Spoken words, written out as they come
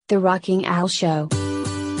The Rocking Al Show.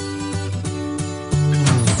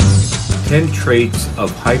 10 traits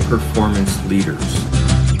of high-performance leaders.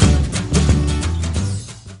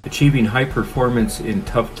 Achieving high performance in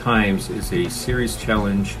tough times is a serious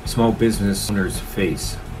challenge small business owners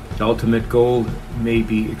face. The ultimate goal may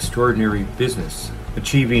be extraordinary business.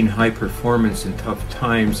 Achieving high performance in tough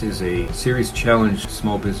times is a serious challenge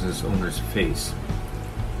small business owners face.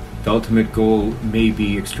 The ultimate goal may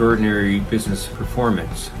be extraordinary business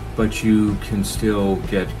performance, but you can still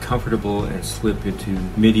get comfortable and slip into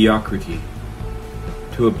mediocrity.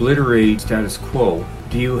 To obliterate status quo,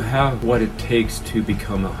 do you have what it takes to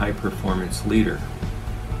become a high-performance leader?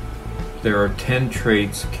 There are 10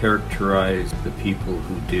 traits characterize the people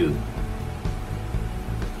who do.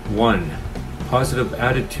 1. Positive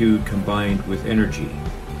attitude combined with energy.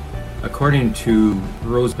 According to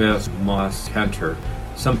Rosebeth Moss Kanter,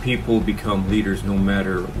 some people become leaders no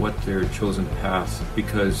matter what their chosen path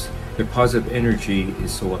because their positive energy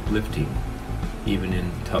is so uplifting. Even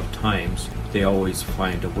in tough times, they always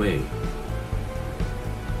find a way.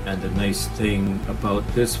 And the nice thing about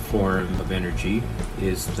this form of energy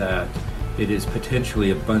is that it is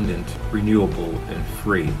potentially abundant, renewable, and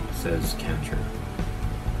free, says Kanter.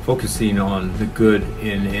 Focusing on the good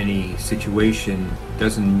in any situation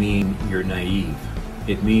doesn't mean you're naive.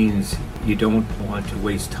 It means you don't want to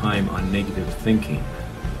waste time on negative thinking.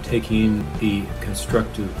 Taking the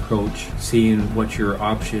constructive approach, seeing what your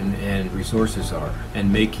option and resources are,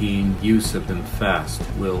 and making use of them fast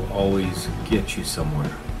will always get you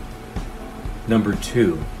somewhere. Number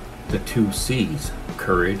 2, the 2 C's,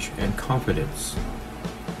 courage and confidence.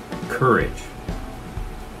 Courage.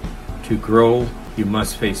 To grow, you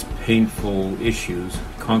must face painful issues,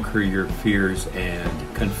 conquer your fears,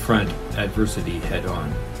 and confront adversity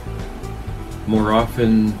head-on. More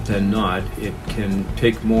often than not, it can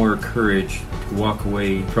take more courage to walk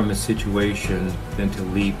away from a situation than to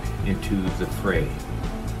leap into the fray.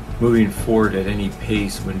 Moving forward at any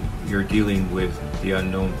pace when you're dealing with the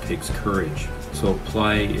unknown takes courage, so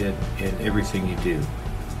apply it in everything you do.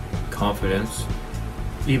 Confidence.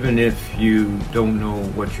 Even if you don't know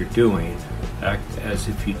what you're doing, act as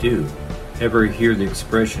if you do. Ever hear the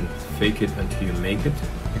expression, fake it until you make it?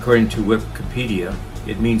 According to Wikipedia,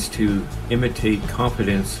 it means to imitate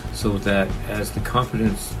confidence so that as the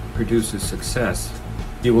confidence produces success,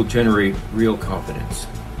 you will generate real confidence.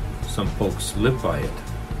 Some folks live by it.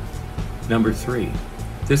 Number 3,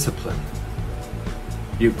 discipline.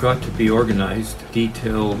 You've got to be organized,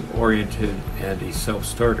 detail-oriented, and a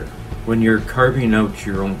self-starter. When you're carving out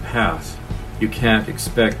your own path, you can't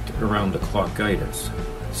expect around-the-clock guidance,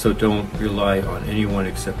 so don't rely on anyone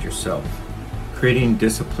except yourself. Creating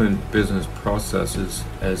disciplined business processes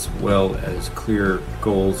as well as clear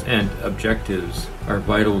goals and objectives are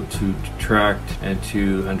vital to track and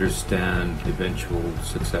to understand eventual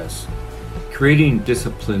success. Creating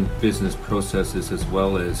disciplined business processes as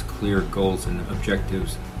well as clear goals and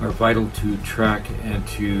objectives are vital to track and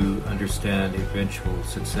to understand eventual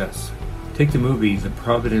success. Take the movie The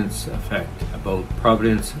Providence Effect about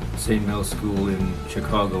Providence St. Mel School in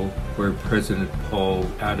Chicago, where President Paul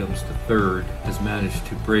Adams III has managed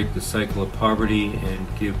to break the cycle of poverty and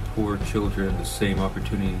give poor children the same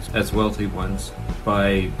opportunities as wealthy ones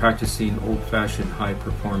by practicing old-fashioned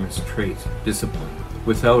high-performance traits, discipline.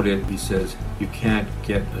 Without it, he says, you can't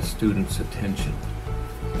get a student's attention.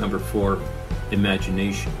 Number 4,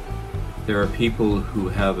 imagination. There are people who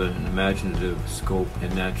have an imaginative scope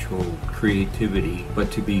and natural creativity,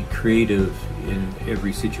 but to be creative in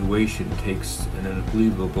every situation takes an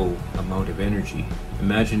unbelievable amount of energy.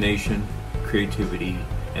 Imagination, creativity,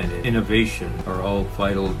 and innovation are all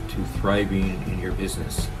vital to thriving in your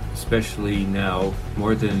business, especially now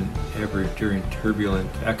more than ever during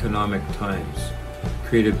turbulent economic times.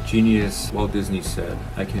 Creative genius Walt Disney said,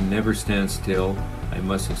 "I can never stand still. I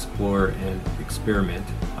must explore and experiment.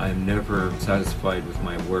 I am never satisfied with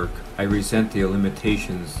my work. I resent the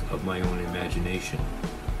limitations of my own imagination."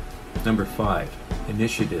 Number 5,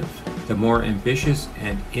 initiative. The more ambitious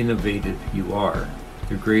and innovative you are,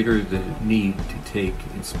 the greater the need to take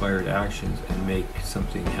inspired actions and make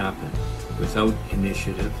something happen. Without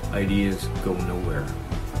initiative, ideas go nowhere.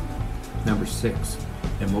 Number 6,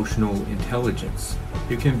 emotional intelligence.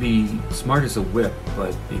 You can be smart as a whip,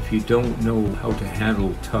 but if you don't know how to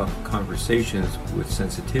handle tough conversations with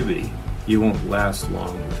sensitivity, you won't last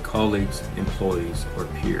long with colleagues, employees, or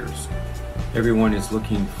peers. Everyone is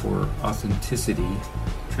looking for authenticity,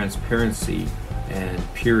 transparency, and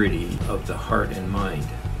purity of the heart and mind.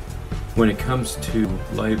 When it comes to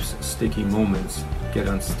life's sticky moments, get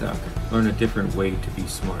unstuck. Learn a different way to be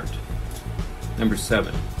smart. Number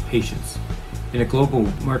 7, patience. In a global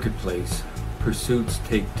marketplace, pursuits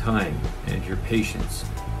take time and your patience.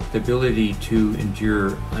 The ability to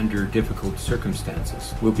endure under difficult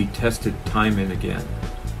circumstances will be tested time and again.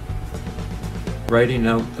 Writing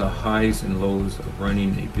out the highs and lows of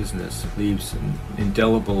running a business leaves an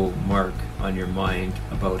indelible mark on your mind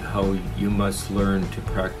about how you must learn to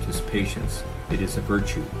practice patience. It is a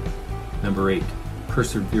virtue. Number 8,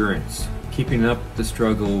 perseverance. Keeping up the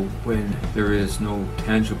struggle when there is no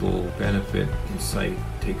tangible benefit in sight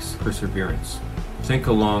takes perseverance. Think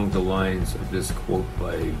along the lines of this quote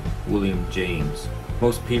by William James.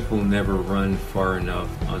 Most people never run far enough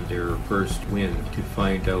on their first win to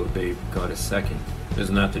find out they've got a second.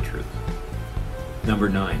 Isn't that the truth? Number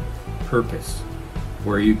 9, purpose.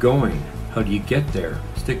 Where are you going? How do you get there?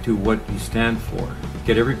 Stick to what you stand for.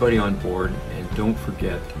 Get everybody on board, and don't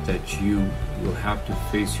forget that you will have to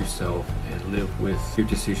face yourself and live with your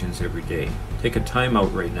decisions every day. Take a time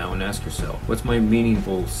out right now and ask yourself, what's my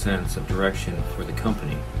meaningful sense of direction for the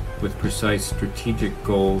company, with precise strategic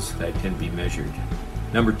goals that can be measured?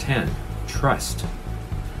 Number 10, trust.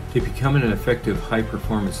 To become an effective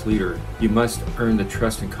high-performance leader, you must earn the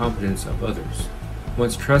trust and confidence of others.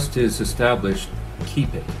 Once trust is established,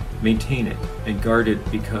 keep it, maintain it, and guard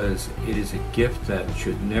it, because it is a gift that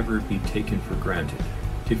should never be taken for granted.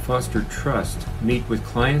 To foster trust, meet with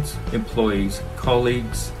clients, employees,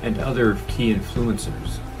 colleagues, and other key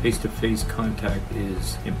influencers. Face-to-face contact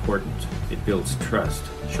is important. It builds trust.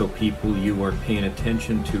 Show people you are paying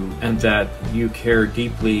attention to and that you care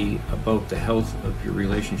deeply about the health of your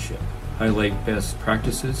relationship. Highlight best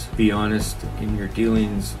practices, be honest in your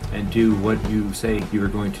dealings, and do what you say you are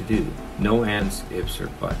going to do. No ands, ifs, or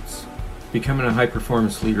buts. Becoming a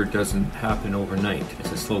high-performance leader doesn't happen overnight.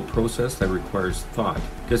 It's a slow process that requires thought,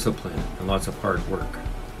 discipline, and lots of hard work.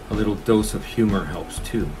 A little dose of humor helps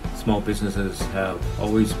too. Small businesses have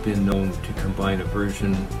always been known to combine a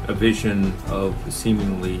vision of the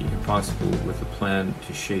seemingly impossible with a plan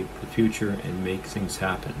to shape the future and make things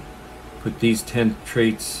happen. Put these 10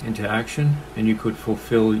 traits into action, and you could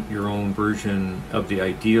fulfill your own version of the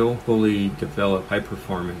ideal, fully developed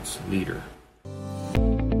high-performance leader.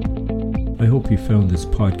 I hope you found this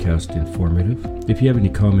podcast informative. If you have any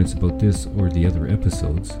comments about this or the other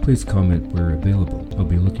episodes, please comment where available. I'll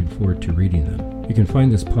be looking forward to reading them. You can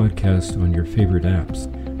find this podcast on your favorite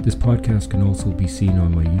apps. This podcast can also be seen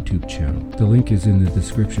on my YouTube channel. The link is in the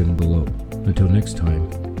description below. Until next time,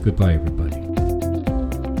 goodbye everybody.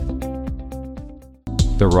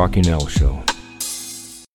 The Rocky Nell Show.